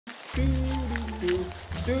Wow!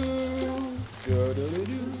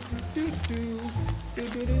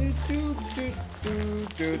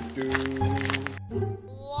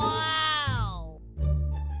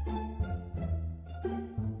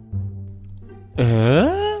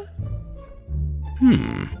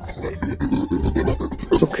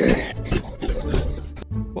 Okay.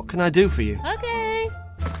 What can I do for you? Okay.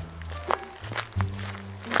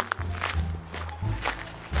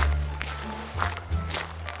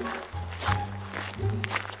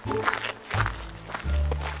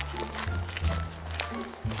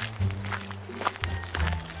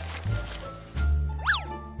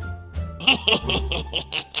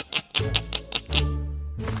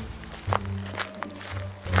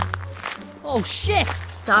 Oh shit!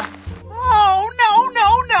 Stop. Oh, no,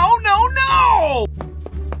 no, no, no, no!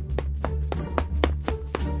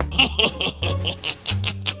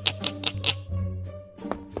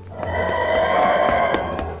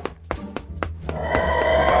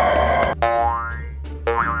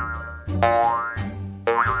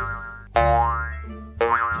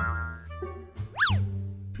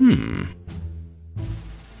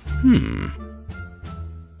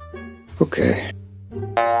 Okay.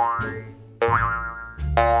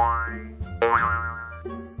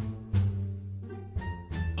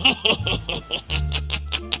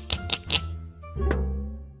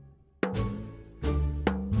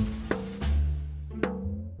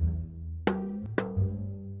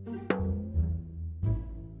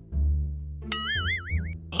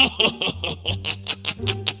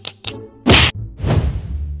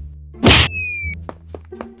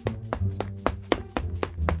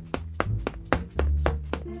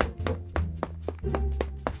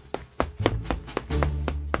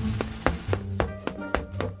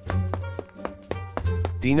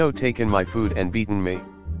 Dino taken my food and beaten me.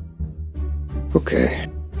 Okay.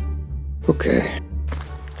 Okay.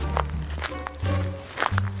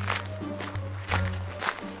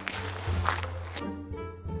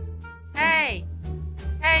 Hey!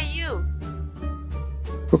 Hey, you!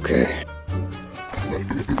 Okay.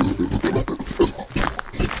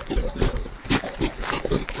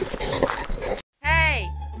 Hey!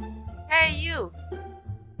 Hey, you!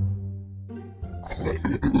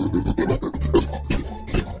 Okay.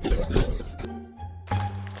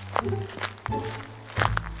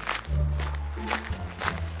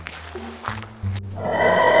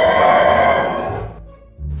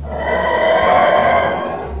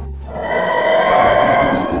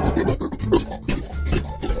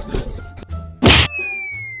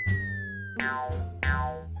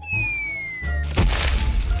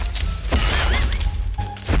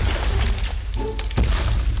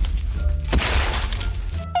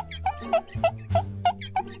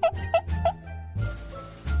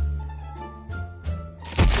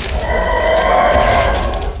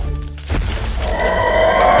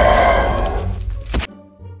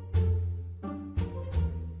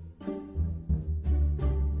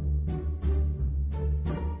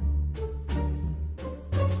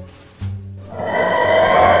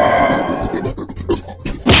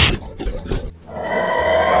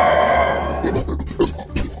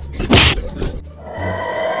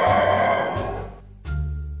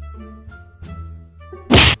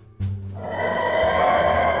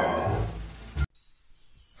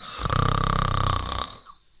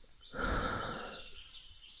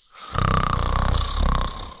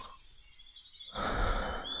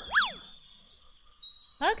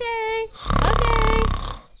 Okay.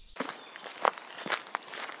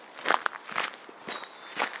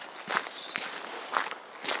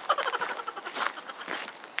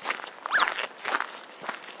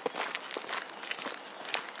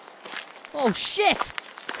 Oh shit!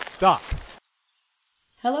 Stop.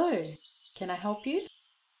 Hello, can I help you?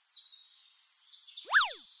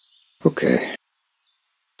 Okay.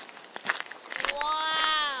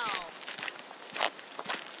 Wow!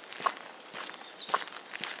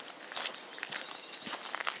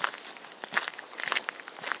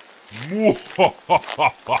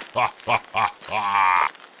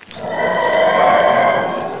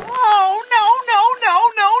 Oh, no, no, no,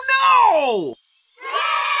 no, no!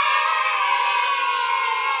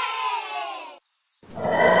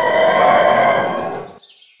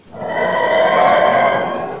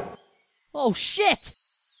 Oh shit!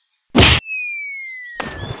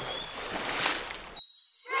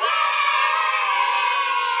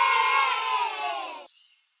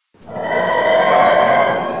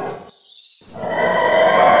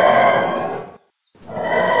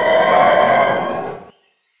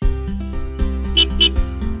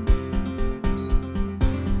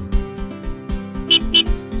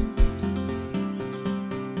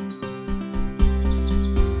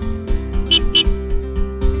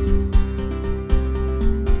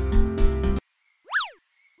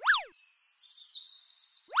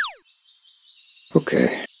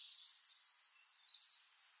 Okay.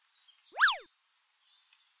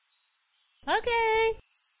 Okay.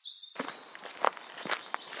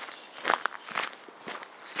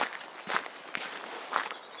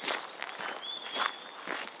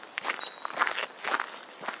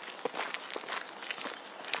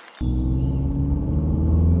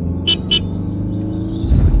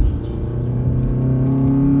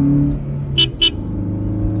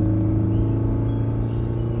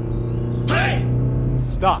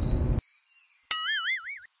 Stop.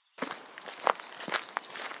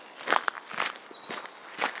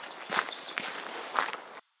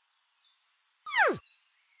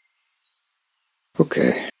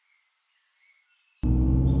 Okay.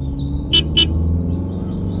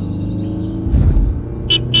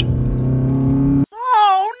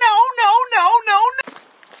 Oh, no, no, no, no, no!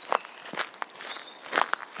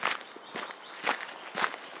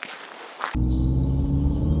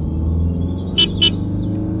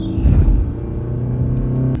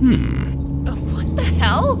 What the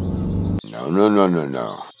hell? No, no, no, no,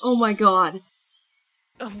 no. Oh my god.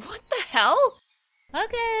 What the hell?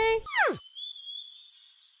 Okay.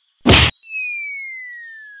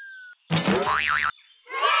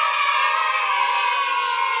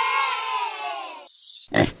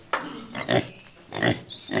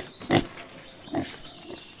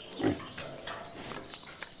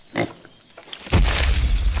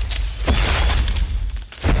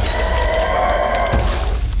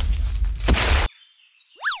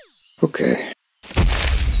 Okay.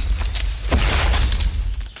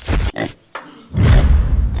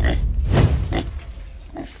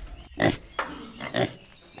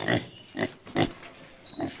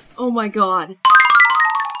 Oh my god.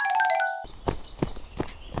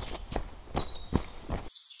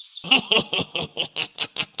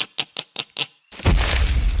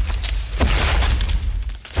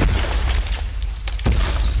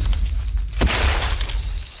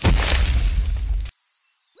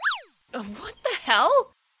 What the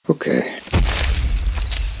hell? Okay.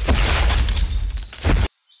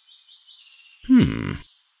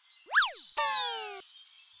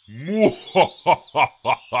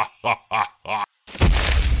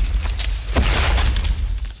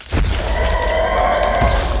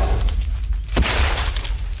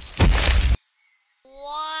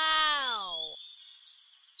 Wow.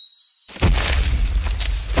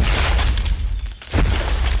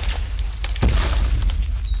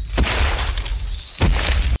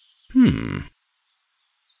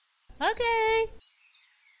 Okay.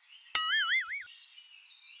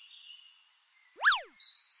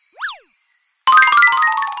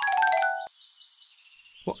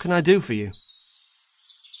 What can I do for you?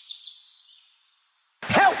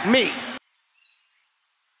 Help me!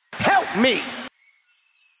 Help me!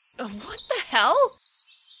 What the hell?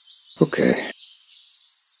 Okay.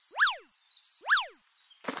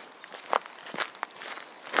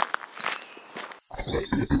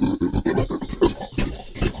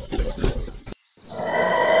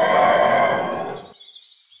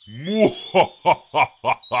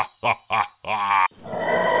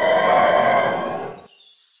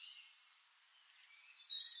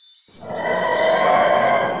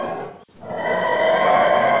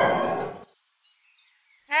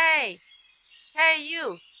 Hey! Hey,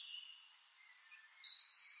 you!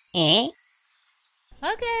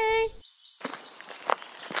 Okay.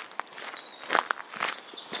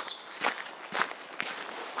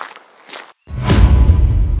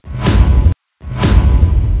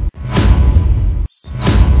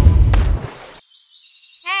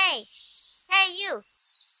 Hey! Hey, you!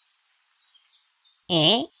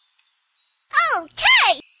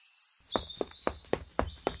 Okay!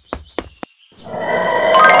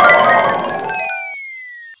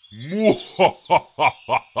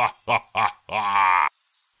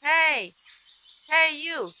 Hey! Hey,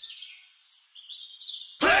 you!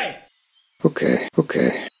 Okay.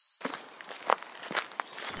 Okay.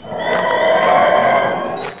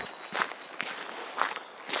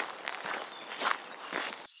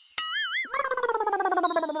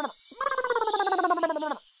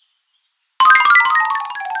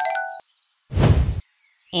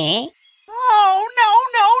 Oh, no,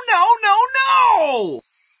 no, no, no, no!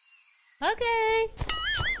 Okay.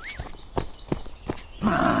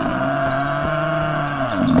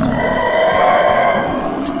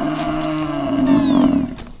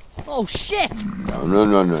 Oh shit! No, no,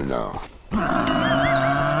 no, no, no.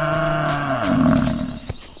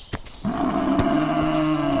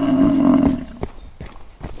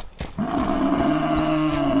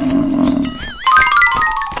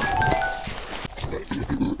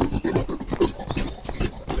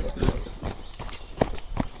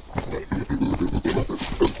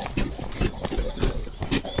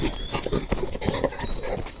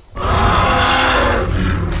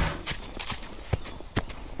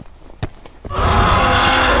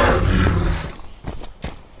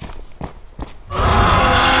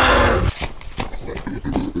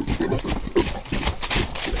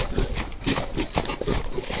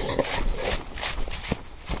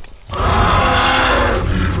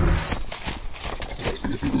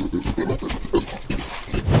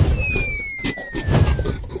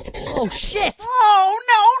 Oh shit! Oh,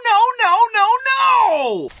 no, no, no, no,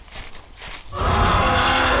 no!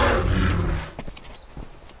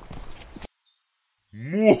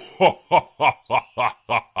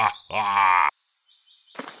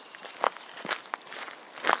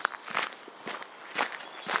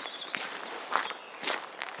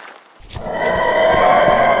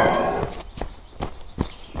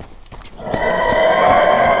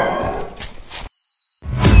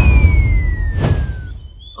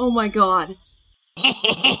 Oh my god.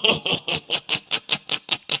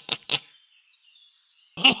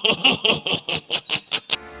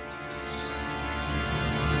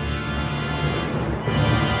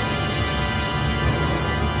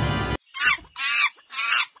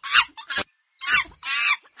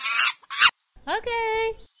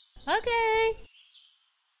 Okay. Okay.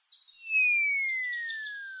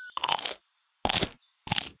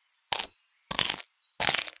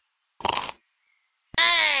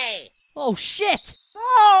 Hey! Oh shit!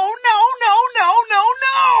 Oh, no, no, no, no,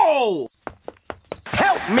 no!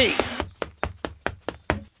 Help me!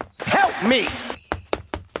 Help me!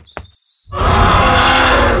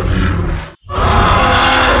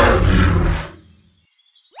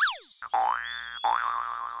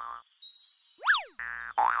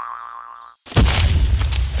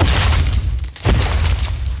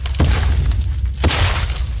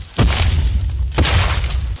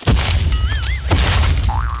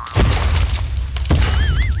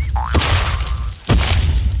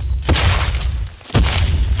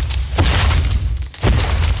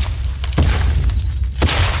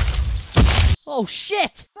 Oh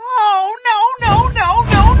shit! Oh, no, no, no,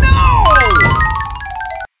 no, no!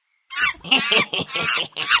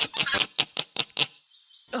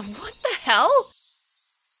 What the hell?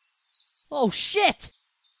 Oh shit!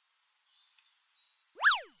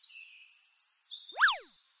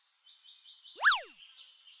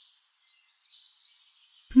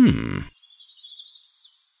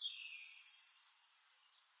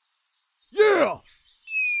 Yeah!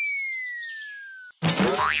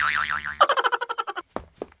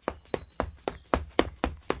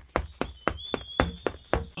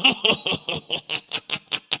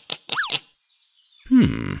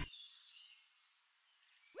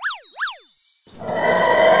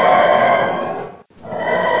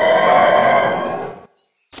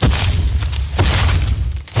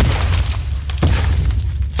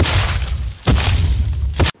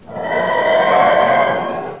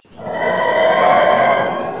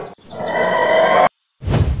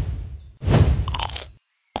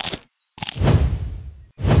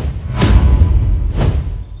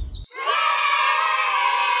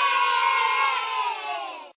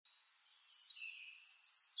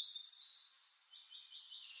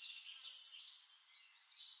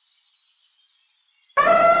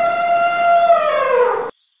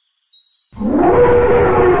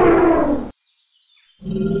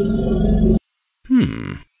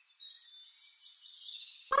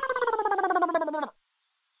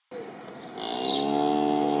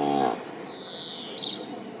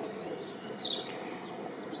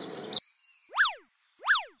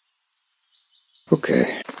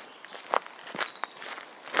 Okay.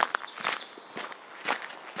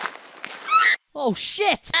 Oh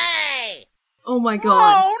shit! Hey! Oh my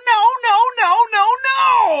god. Oh, no, no, no, no, no,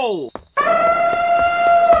 no!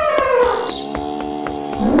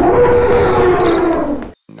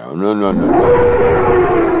 No, no, no, no,